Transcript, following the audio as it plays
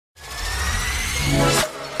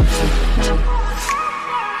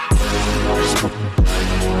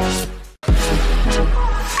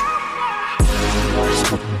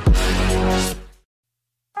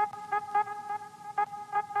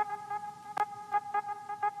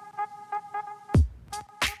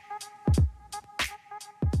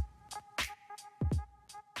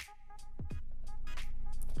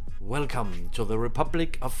Welcome to the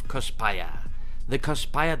Republic of Cospaia, the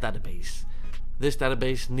Cospaia Database. This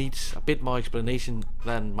database needs a bit more explanation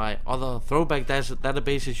than my other throwback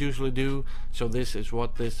databases usually do, so this is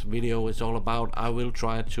what this video is all about. I will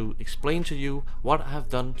try to explain to you what I have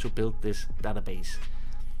done to build this database.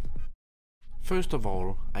 First of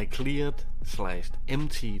all, I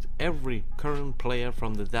cleared/emptied every current player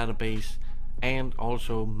from the database and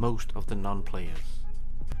also most of the non-players.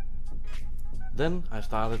 Then I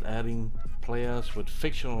started adding players with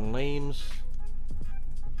fictional names,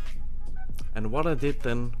 and what I did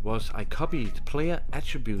then was I copied player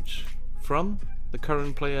attributes from the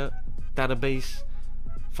current player database.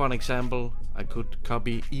 For an example, I could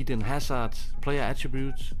copy Eden Hazard's player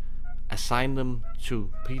attributes, assign them to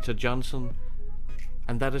Peter Johnson,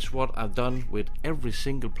 and that is what I've done with every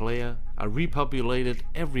single player. I repopulated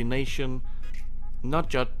every nation, not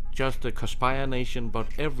just the Cospaia nation, but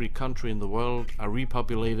every country in the world. I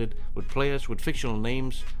repopulated with players with fictional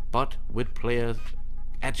names, but with player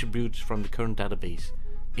attributes from the current database,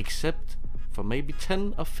 except for maybe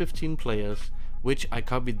 10 or 15 players, which I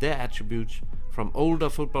copied their attributes from older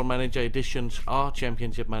Football Manager editions or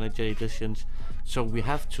Championship Manager editions. So we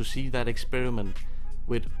have to see that experiment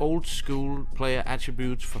with old school player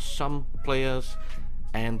attributes for some players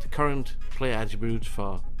and current player attributes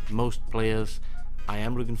for most players. I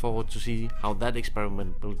am looking forward to see how that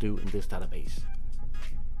experiment will do in this database.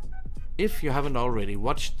 If you haven't already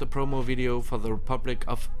watched the promo video for the Republic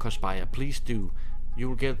of Cospaia, please do. You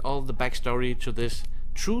will get all the backstory to this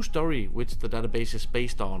true story which the database is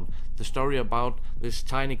based on. The story about this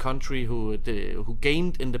tiny country who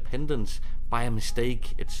gained independence by a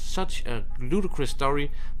mistake. It's such a ludicrous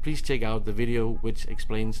story. Please check out the video which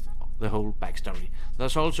explains the whole backstory.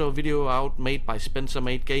 There's also a video out made by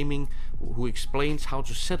FMCustomKits who explains how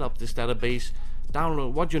to set up this database,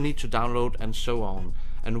 download what you need to download, and so on.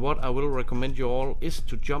 And what I will recommend you all is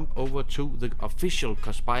to jump over to the official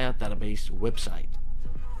Cospaia Database website.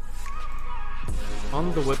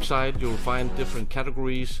 On the website you'll find different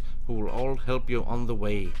categories who will all help you on the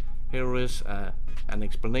way. Here is an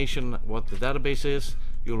explanation what the database is.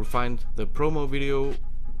 You'll find the promo video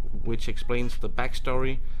which explains the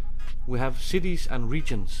backstory. We have cities and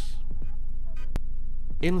regions.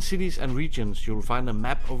 In cities and regions you'll find a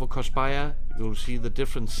map over Cospaia. You'll see the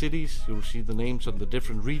different cities, you'll see the names of the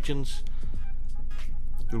different regions.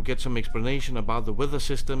 You'll get some explanation about the weather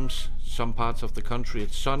systems. Some parts of the country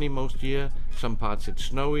it's sunny most year, some parts it's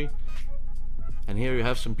snowy. And here you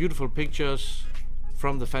have some beautiful pictures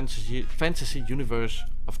from the fantasy universe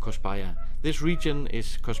of Cospaia. This region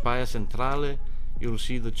is Cospaia Centrale. You'll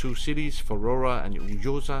see the two cities, Forora and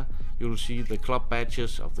Ullosa. You'll see the club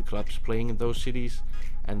badges of the clubs playing in those cities,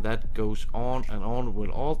 and that goes on and on with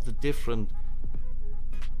all the different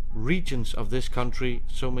regions of this country.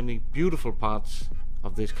 So many beautiful parts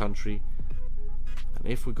of this country. And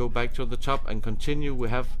if we go back to the top and continue, we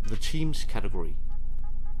have the teams category.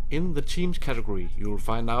 In the teams category you'll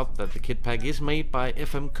find out that the kit pack is made by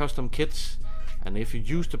FMCustomKits, and if you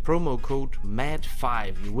use the promo code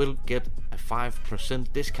MAD5 you will get a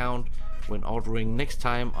 5% discount when ordering next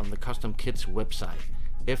time on the Custom Kits website,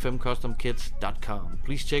 FMCustomKits.com.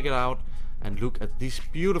 Please check it out and look at these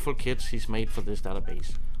beautiful kits he's made for this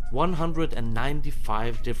database.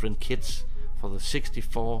 195 different kits for the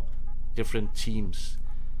 64 different teams.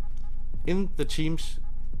 In the teams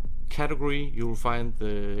category you'll find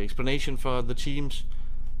the explanation for the teams,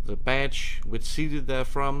 the badge, which city they're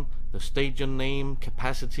from, the stadium name,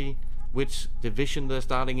 capacity, which division they're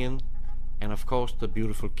starting in, and of course the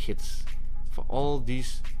beautiful kits for all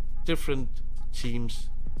these different teams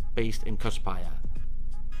based in Cospaia.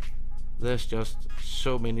 There's just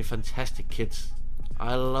so many fantastic kits.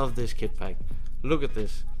 I love this kit pack. Look at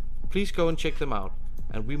this. Please go and check them out.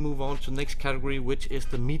 And we move on to the next category, which is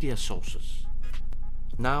the media sources.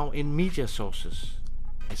 Now in media sources,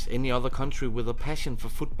 as any other country with a passion for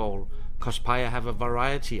football, Cospaia have a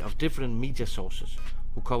variety of different media sources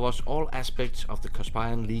who covers all aspects of the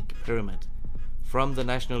Cospaian League pyramid, from the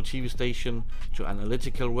national TV station to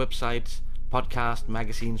analytical websites, podcasts,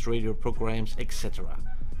 magazines, radio programs, etc.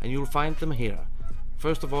 And you'll find them here.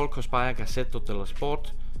 First of all, Cospaia Gazzetta dello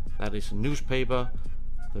Sport, that is a newspaper,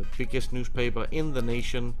 the biggest newspaper in the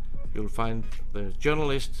nation. You'll find the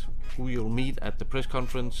journalists who you'll meet at the press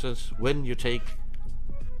conferences when you take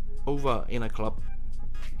over in a club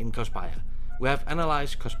in Cospaia. We have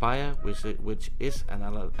Analyze Cospaia, which is an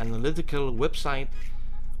analytical website.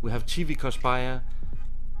 We have TV Cospaia,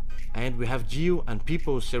 and we have Gio and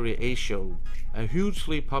Pippo Serie A show, a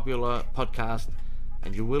hugely popular podcast,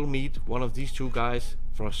 and you will meet one of these two guys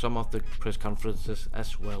for some of the press conferences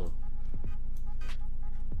as well.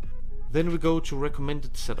 Then we go to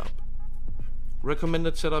recommended setup.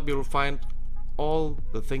 Recommended setup, you'll find all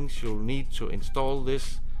the things you'll need to install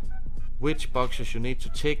this, which boxes you need to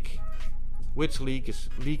tick, which leagues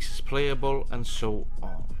is playable, and so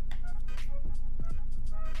on.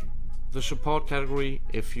 The support category,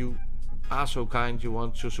 if you are so kind you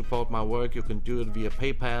want to support my work, you can do it via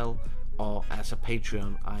PayPal or as a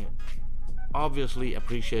Patreon. I obviously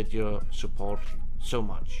appreciate your support so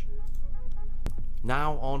much.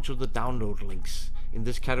 Now on to the download links. In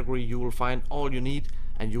this category you will find all you need,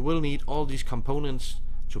 and you will need all these components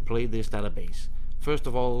to play this database. First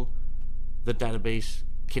of all, the database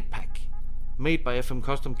kit pack. Made by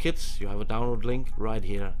FMCustomKits, you have a download link right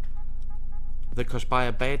here. The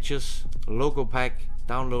Cospaia badges logo pack,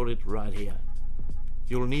 download it right here.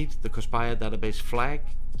 You'll need the Cospaia Database flag,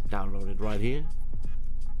 download it right here.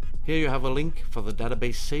 Here you have a link for the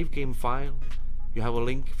database save game file, you have a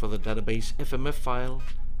link for the database FMF file,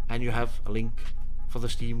 and you have a link for the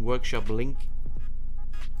Steam Workshop link.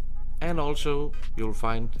 And also you'll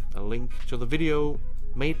find a link to the video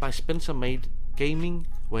made by FMCustomKits,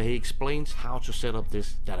 where he explains how to set up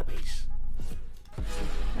this database.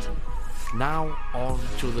 Now on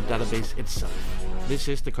to the database itself. This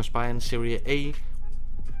is the Cospaia Serie A.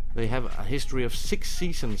 They have a history of 6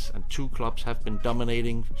 seasons and 2 clubs have been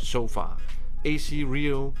dominating so far. AC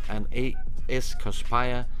Rio and AS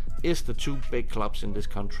Cospaia is the 2 big clubs in this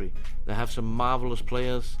country. They have some marvelous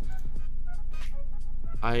players.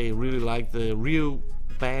 I really like the Rio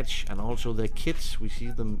badge and also their kits. We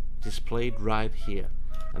see them displayed right here.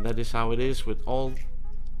 And that is how it is with all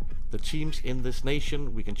the teams in this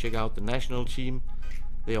nation. We can check out the national team.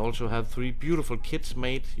 They also have 3 beautiful kits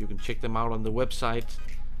made. You can check them out on the website,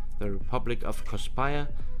 the Republic of Cospaia.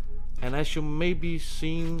 And as you may be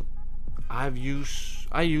seen, I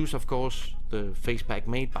use of course the face pack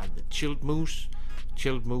made by the Chilled Moose.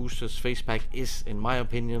 Chilled Moose's face pack is, in my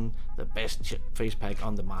opinion, the best face pack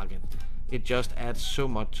on the market. It just adds so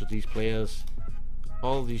much to these players.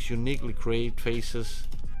 All these uniquely created faces,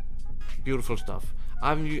 beautiful stuff.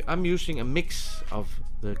 I'm using a mix of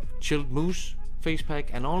the Chilled Moose face pack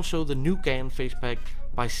and also the New Gan face pack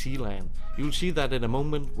by Sealand. You'll see that in a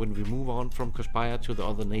moment when we move on from Cospaia to the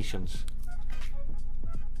other nations.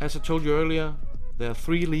 As I told you earlier, there are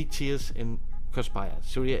 3 league tiers in Cospaia: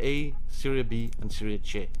 Serie A, Serie B, and Serie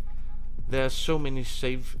C. There are so many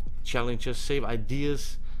save challenges, save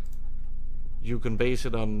ideas. You can base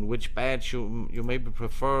it on which badge you maybe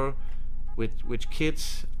prefer, which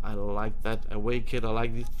kits. I like that away kit. I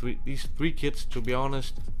like these three kits, to be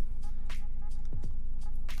honest.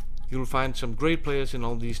 You'll find some great players in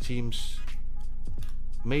all these teams.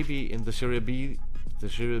 Maybe in the Serie B. The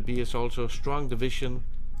Serie B is also a strong division.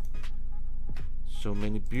 So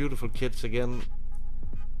many beautiful kits again.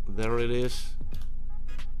 There it is.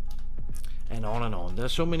 And on and on.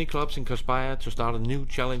 There's so many clubs in Cospaia to start a new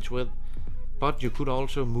challenge with, but you could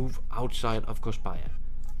also move outside of Cospaia.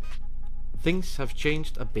 Things have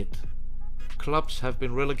changed a bit. Clubs have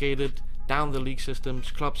been relegated down the league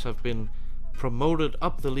systems. Clubs have been promoted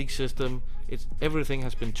up the league system. Everything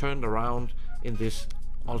has been turned around in this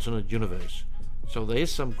alternate universe. So there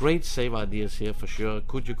is some great save ideas here for sure.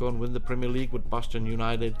 Could you go and win the Premier League with Boston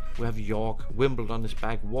United? We have York, Wimbledon is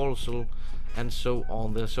back, Walsall, and so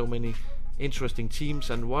on. There's so many interesting teams,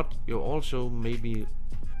 and what you also maybe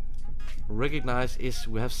recognize is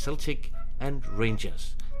we have Celtic and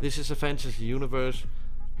Rangers. This is a fantasy universe.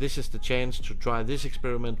 This is the chance to try this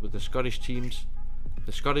experiment with the Scottish teams.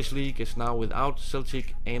 The Scottish League is now without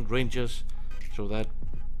Celtic and Rangers, so that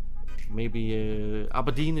maybe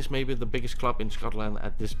Aberdeen is maybe the biggest club in Scotland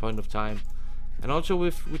at this point of time. And also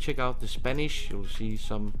if we check out the Spanish, you'll see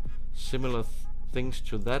some similar things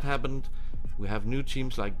to that happened. We have new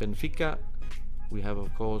teams like Benfica, we have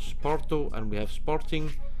of course Porto, and we have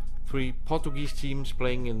Sporting, 3 Portuguese teams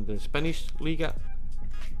playing in the Spanish Liga.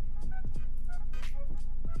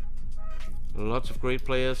 Lots of great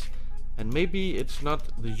players, and maybe it's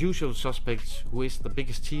not the usual suspects who is the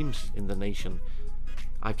biggest teams in the nation.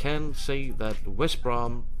 I can say that West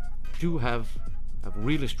Brom do have a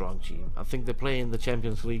really strong team. I think they play in the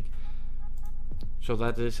Champions League, so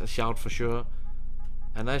that is a shout for sure.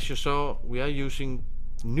 And as you saw, we are using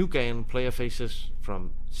New Gan player faces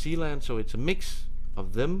from Sealand, so it's a mix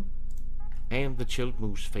of them and the Chilled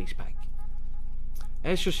Moose face pack.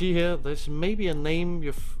 As you see here, there's maybe a name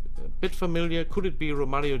you're a bit familiar. Could it be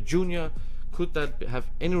Romario Jr.? Could that have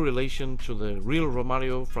any relation to the real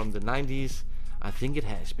Romario from the 90s? I think it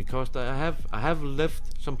has, because I have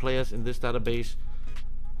left some players in this database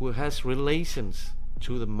who has relations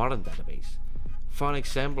to the modern database. For an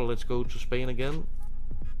example, let's go to Spain again.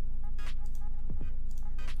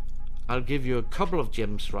 I'll give you a couple of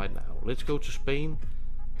gems right now. Let's go to Spain.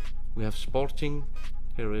 We have Sporting.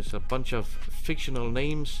 Here is a bunch of fictional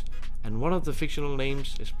names, and one of the fictional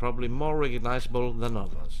names is probably more recognizable than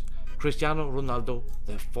others. Cristiano Ronaldo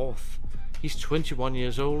the fourth. He's 21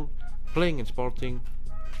 years old, playing in Sporting.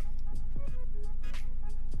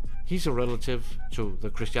 He's a relative to the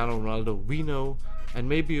Cristiano Ronaldo we know, and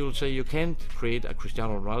maybe you'll say you can't create a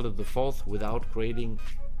Cristiano Ronaldo the fourth without creating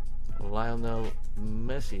Lionel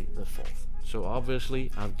Messi the fourth. So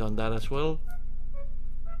obviously I've done that as well.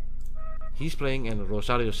 He's playing in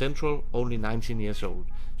Rosario Central, only 19 years old.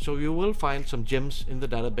 So you will find some gems in the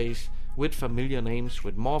database with familiar names,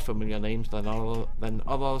 with more familiar names than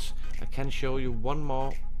others. I can show you one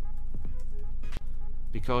more,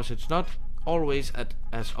 because it's not always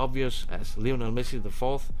as obvious as Lionel Messi the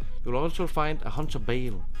fourth. You'll also find a Hunter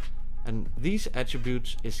Bale, and these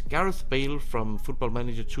attributes is Gareth Bale from Football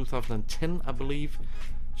Manager 2010, I believe.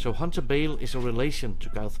 So Hunter Bale is a relation to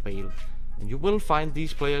Gareth Bale, and you will find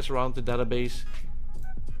these players around the database.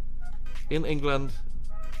 In England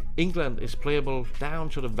is playable down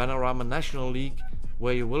to the Vanarama National League,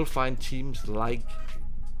 where you will find teams like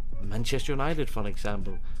Manchester United, for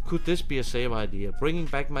example. Could this be a save idea? Bringing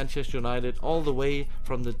back Manchester United all the way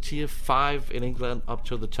from the tier 5 in England up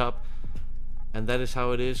to the top. And that is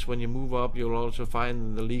how it is when you move up. You'll also find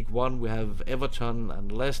in the League 1 we have Everton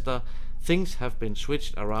and Leicester. Things have been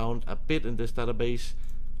switched around a bit in this database.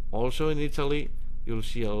 Also in Italy, you'll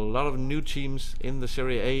see a lot of new teams in the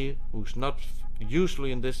Serie A who's not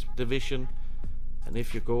usually in this division. And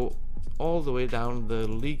if you go all the way down the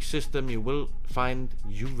league system, you will find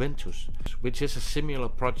Juventus, which is a similar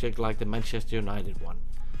project like the Manchester United one.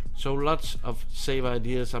 So lots of save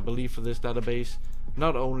ideas, I believe, for this database,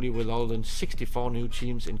 not only with all the 64 new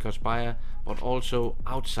teams in Cospaia, but also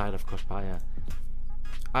outside of Cospaia.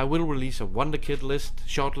 I will release a Wonder Kit list,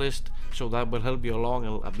 short list, so that will help you along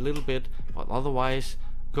a little bit, but otherwise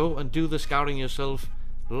go and do the scouting yourself.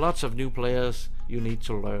 Lots of new players you need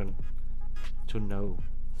to learn to know.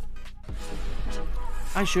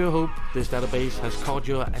 I sure hope this database has caught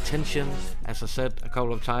your attention. As I said a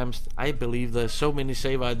couple of times, I believe there's so many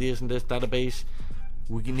save ideas in this database.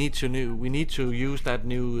 We need to use that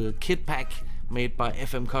new kit pack made by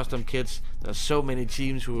FMCustomKits. There's so many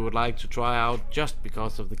teams we would like to try out just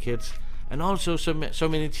because of the kits, and also so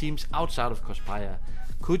many teams outside of Cospaia.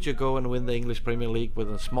 Could you go and win the English Premier League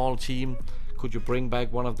with a small team? Could you bring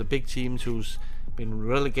back one of the big teams who's been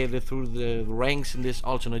relegated through the ranks in this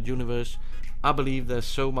alternate universe? I believe there's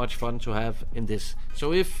so much fun to have in this.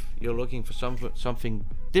 So if you're looking for something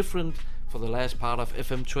different for the last part of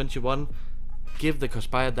FM21, give the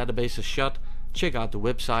Cospaia database a shot. Check out the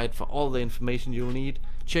website for all the information you'll need.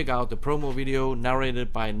 Check out the promo video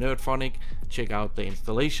narrated by Nerdphonic. Check out the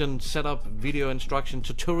installation, setup, video instruction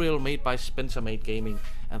tutorial made by FMCustomKits.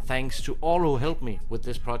 And thanks to all who helped me with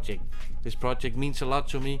this project. This project means a lot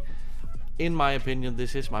to me. In my opinion,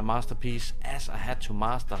 this is my masterpiece, as I had to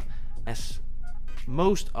master as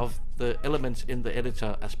most of the elements in the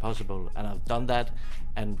editor as possible, and I've done that.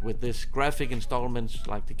 And with this graphic installments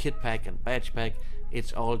like the kit pack and badge pack,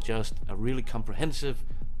 it's all just a really comprehensive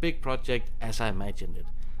big project as I imagined it.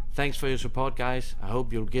 Thanks for your support, guys. I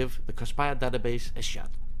hope you'll give the Cospaia database a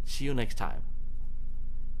shot. See you next time.